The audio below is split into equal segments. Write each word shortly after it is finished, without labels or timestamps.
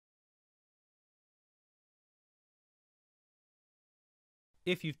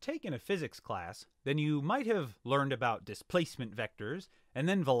If you've taken a physics class, then you might have learned about displacement vectors, and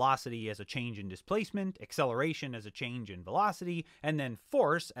then velocity as a change in displacement, acceleration as a change in velocity, and then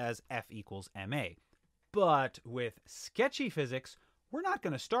force as F equals ma. But with sketchy physics, we're not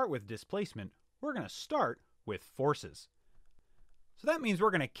going to start with displacement, we're going to start with forces. So that means we're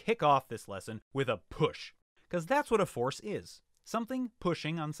going to kick off this lesson with a push, because that's what a force is, something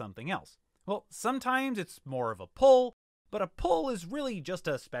pushing on something else. Well, sometimes it's more of a pull, but a pull is really just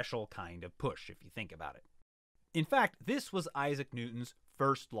a special kind of push if you think about it. In fact, this was Isaac Newton's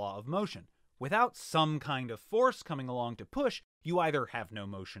first law of motion. Without some kind of force coming along to push, you either have no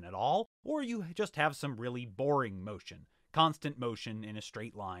motion at all, or you just have some really boring motion, constant motion in a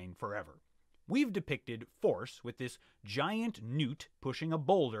straight line forever. We've depicted force with this giant newt pushing a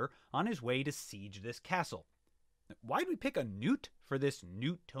boulder on his way to siege this castle. Why'd we pick a newt for this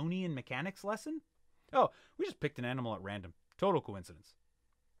Newtonian Mechanics lesson? Oh, we just picked an animal at random. Total coincidence.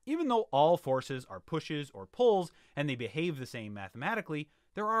 Even though all forces are pushes or pulls and they behave the same mathematically,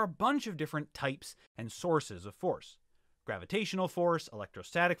 there are a bunch of different types and sources of force. Gravitational force,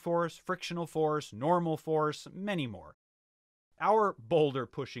 electrostatic force, frictional force, normal force, many more. Our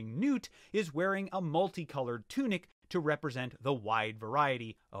boulder-pushing newt is wearing a multicolored tunic to represent the wide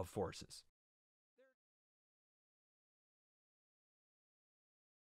variety of forces.